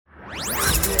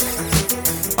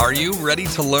Are you ready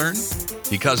to learn?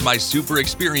 Because my super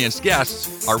experienced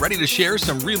guests are ready to share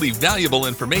some really valuable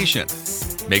information.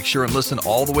 Make sure and listen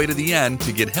all the way to the end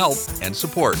to get help and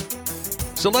support.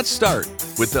 So let's start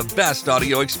with the best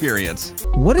audio experience.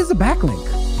 What is a backlink?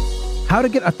 How to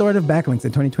get authoritative backlinks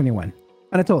in 2021?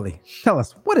 Anatoly, tell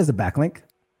us, what is a backlink?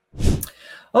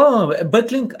 Oh,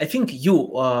 backlink, I think you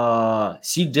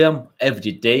see them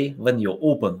every day when you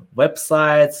open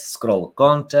websites, scroll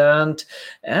content,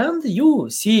 and you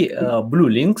see blue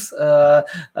links.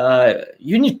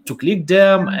 You need to click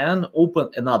them and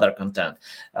open another content.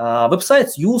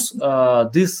 Websites use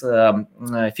these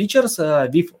features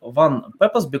with one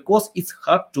purpose because it's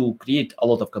hard to create a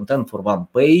lot of content for one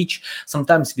page.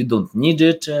 Sometimes we don't need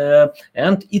it,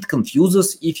 and it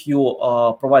confuses if you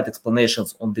provide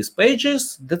explanations on these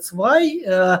pages. That's why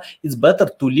it's better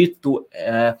to lead to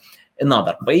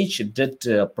another page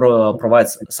that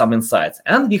provides some insights.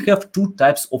 And we have two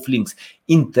types of links: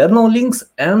 internal links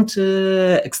and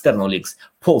external links.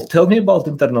 Paul, tell me about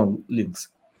internal links.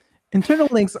 Internal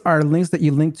links are links that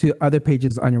you link to other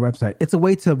pages on your website. It's a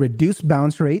way to reduce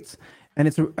bounce rates, and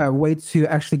it's a way to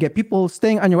actually get people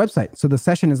staying on your website. So the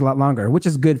session is a lot longer, which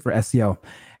is good for SEO.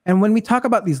 And when we talk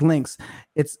about these links,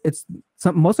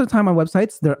 most of the time on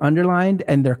websites, they're underlined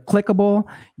and they're clickable.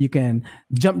 You can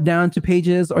jump down to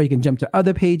pages or you can jump to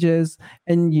other pages,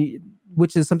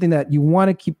 which is something that you want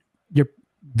to keep your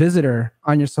visitor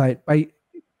on your site by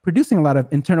producing a lot of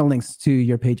internal links to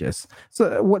your pages.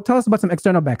 So tell us about some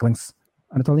external backlinks,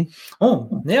 Anatoly. Oh,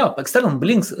 yeah, external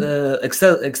links.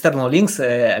 External links.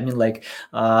 I mean, like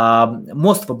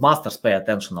most webmasters pay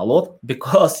attention a lot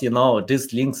because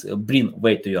these links bring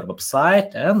weight to your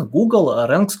website, and Google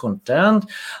ranks content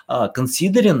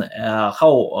considering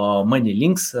how many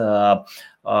links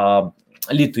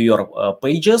lead to your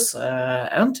pages.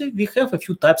 And we have a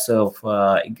few types of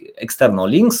external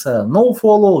links: no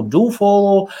follow, do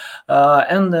follow,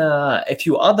 and a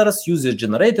few others: user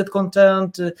generated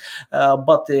content.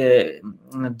 But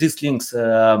these links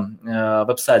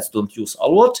websites don't use a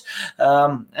lot.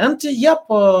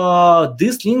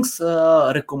 These links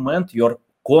recommend your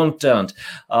content.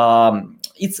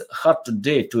 It's hard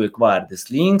today to acquire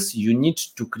these links. You need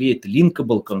to create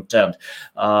linkable content.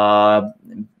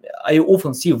 I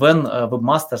often see when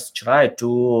webmasters try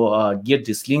to get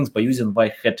these links by using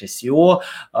white hat SEO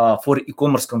for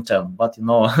e-commerce content, but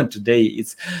today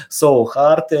it's so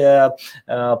hard.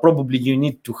 Probably you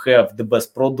need to have the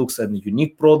best products and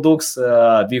unique products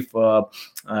with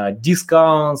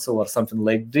discounts or something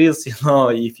like this.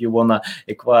 If you wanna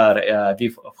acquire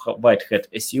with white hat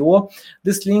SEO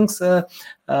these links,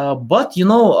 but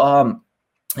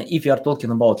if you are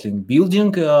talking about link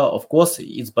building, of course,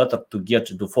 it's better to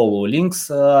get the follow links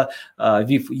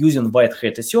with using white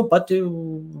hat SEO. But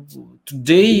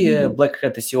today, black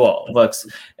hat SEO works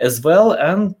as well.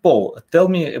 And Paul, tell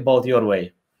me about your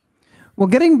way. Well,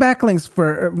 getting backlinks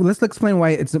let's explain why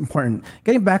it's important.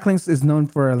 Getting backlinks is known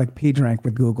for like PageRank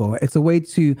with Google. It's a way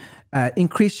to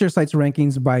increase your site's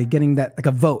rankings by getting that like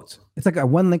a vote. It's like a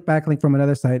one link backlink from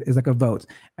another site is like a vote,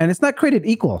 and it's not created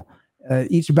equal.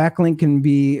 Each backlink can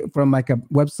be from like a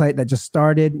website that just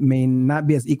started, may not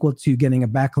be as equal to getting a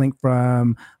backlink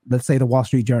from, let's say, the Wall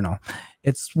Street Journal.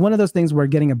 It's one of those things where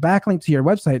getting a backlink to your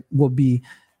website will be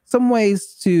some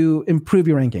ways to improve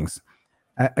your rankings.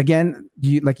 Again,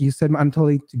 like you said,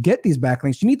 Anatoly, to get these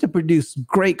backlinks, you need to produce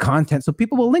great content so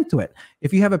people will link to it.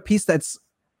 If you have a piece that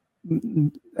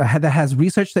has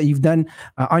research that you've done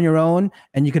on your own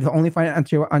and you could only find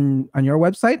it on your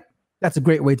website, that's a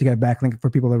great way to get a backlink for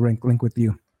people to link with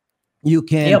you. You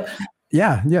can,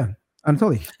 yeah,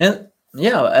 Anatoly.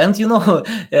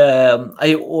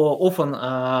 I often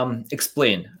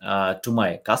explain to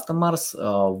my customers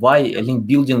why link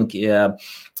building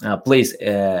plays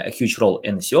a huge role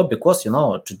in SEO, because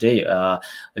today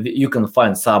you can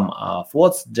find some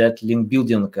thoughts that link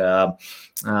building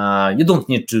you don't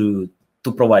need to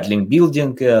provide link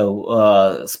building.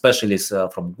 Specialists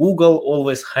from Google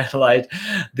always highlight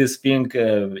this thing.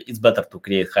 It's better to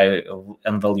create high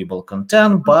and valuable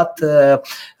content, but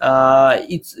I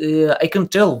can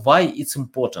tell why it's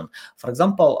important. For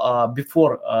example,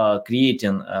 before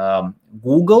creating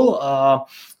Google,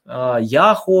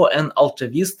 Yahoo and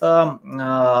AltaVista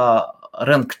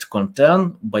ranked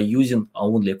content by using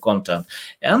only content,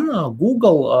 and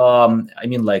Google,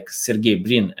 Sergey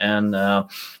Brin and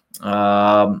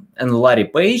Larry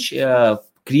Page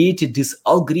created this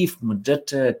algorithm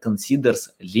that considers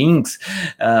links,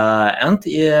 and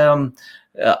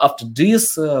after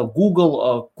this,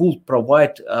 Google could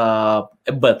provide a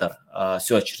better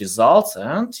search results,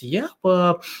 and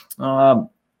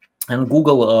And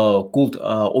Google could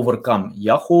overcome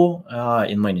Yahoo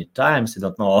in many times. I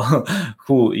don't know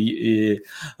who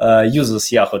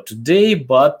uses Yahoo today,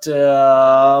 but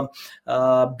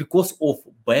because of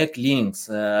backlinks.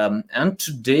 And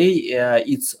today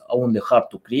it's only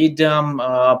hard to create them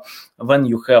when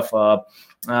you have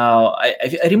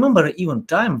I remember even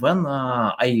time when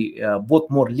I bought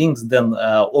more links than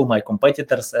all my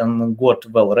competitors and got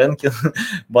well ranking,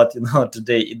 but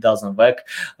today it doesn't work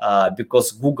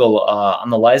because Google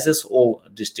analyzes all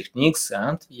these techniques,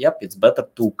 and it's better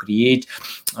to create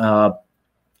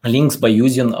links by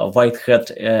using white hat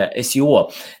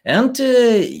SEO. And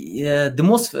the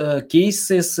most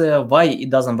cases why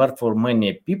it doesn't work for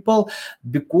many people,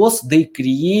 because they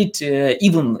create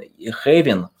even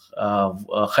having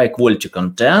high quality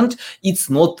content, it's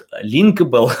not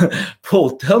linkable.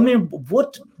 Paul, tell me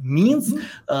what means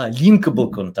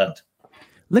linkable content.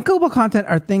 Linkable content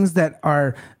are things that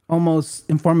are almost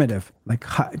informative, like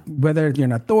whether you're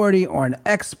an authority or an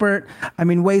expert. I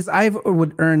mean, ways I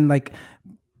would earn like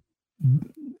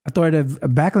authoritative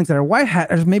backlinks that are white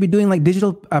hat are maybe doing like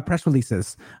digital press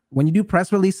releases. When you do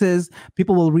press releases,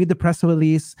 people will read the press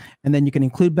release, and then you can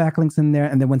include backlinks in there.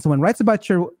 And then when someone writes about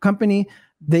your company,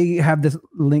 they have this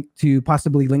link to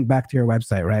possibly link back to your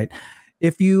website, right?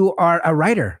 If you are a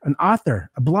writer, an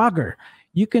author, a blogger,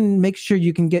 you can make sure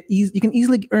you can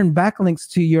easily earn backlinks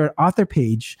to your author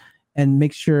page, and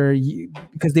make sure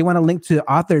because they want to link to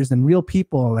authors and real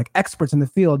people, like experts in the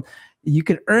field. You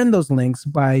can earn those links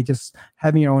by just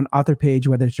having your own author page,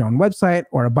 whether it's your own website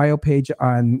or a bio page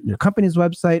on your company's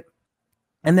website.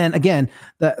 And then again,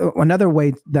 another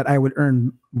way that I would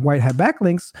earn white hat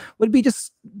backlinks would be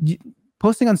just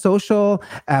posting on social,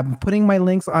 putting my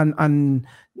links on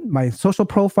my social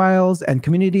profiles and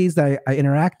communities that I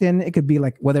interact in. It could be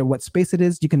like what space it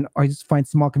is. You can always find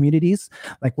small communities,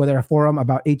 like whether a forum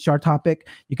about HR topic,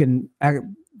 you can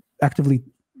actively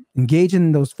engage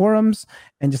in those forums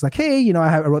and just like, hey,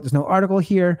 I wrote this new article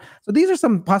here. So these are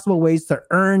some possible ways to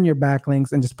earn your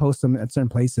backlinks and just post them at certain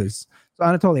places. So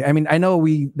Anatoly, I mean, I know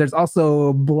there's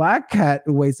also black hat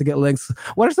ways to get links.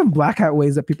 What are some black hat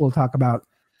ways that people talk about?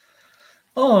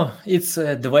 Oh, it's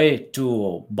the way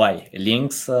to buy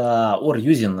links or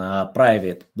using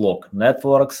private blog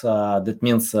networks. That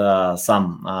means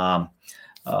some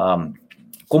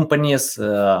companies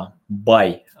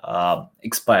buy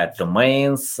expired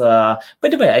domains. By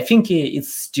the way, I think it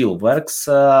still works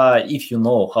if you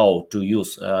know how to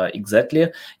use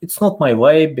exactly. It's not my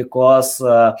way because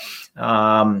I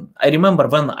remember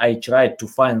when I tried to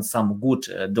find some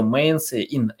good domains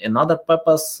in another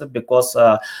purpose, because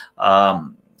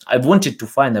I wanted to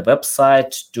find a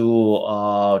website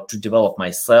to develop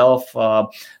myself,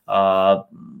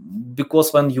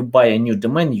 because when you buy a new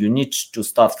domain, you need to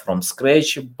start from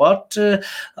scratch. But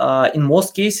in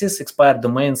most cases, expired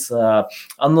domains are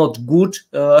not good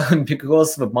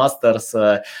because webmasters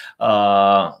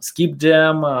skip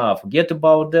them, forget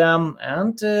about them,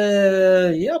 and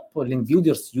link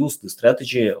builders use the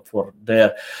strategy for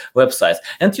their websites.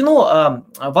 And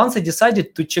once I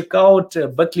decided to check out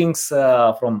backlinks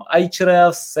from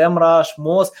Ahrefs, SEMrush,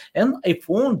 Moz, and I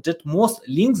found that most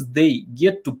links they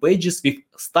get to pages with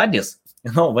studies.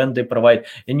 When they provide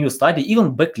a new study,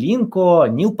 even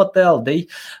Backlinko, Neil Patel, they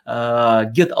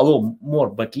get a lot more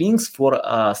backlinks for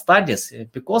studies,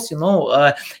 because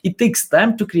it takes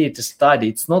time to create a study.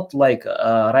 It's not like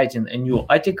writing a new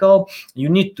article. You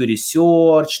need to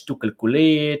research, to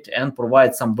calculate, and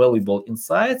provide some valuable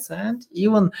insights. And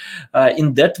even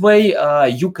in that way,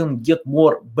 you can get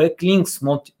more backlinks,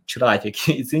 not traffic.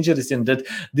 It's interesting that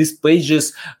these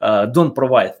pages don't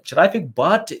provide traffic,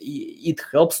 but it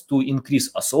helps to increase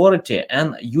authority,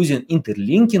 and using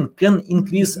interlinking can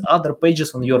increase other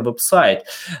pages on your website.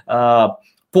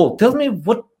 Paul, tell me,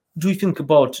 what do you think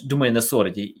about domain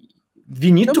authority?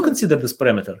 We need to consider this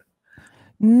parameter.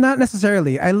 Not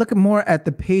necessarily. I look more at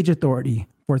the page authority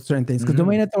for certain things, because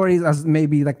domain authorities are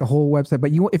maybe like the whole website.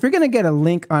 But if you're going to get a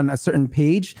link on a certain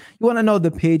page, you want to know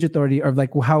the page authority of like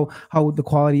how the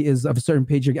quality is of a certain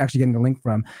page you're actually getting the link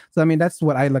from. So I mean, that's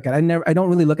what I look at. I don't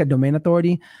really look at domain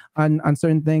authority on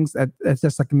certain things. It's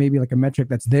just like maybe like a metric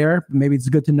that's there. Maybe it's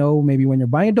good to know maybe when you're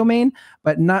buying a domain,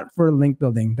 but not for link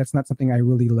building. That's not something I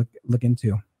really look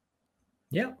into.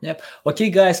 Yeah. Okay,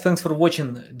 guys, thanks for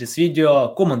watching this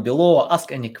video. Comment below,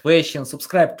 ask any questions,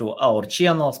 subscribe to our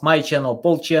channels, my channel,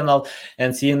 Paul channel,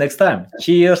 and see you next time.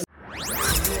 Cheers.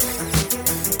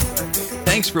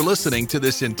 Thanks for listening to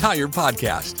this entire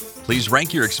podcast. Please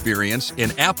rank your experience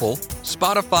in Apple,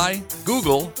 Spotify,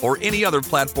 Google, or any other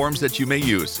platforms that you may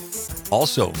use.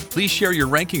 Also, please share your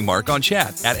ranking mark on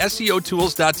chat at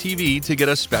SEOtools.tv to get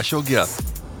a special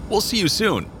gift. We'll see you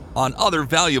soon. on other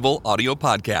valuable audio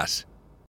podcasts.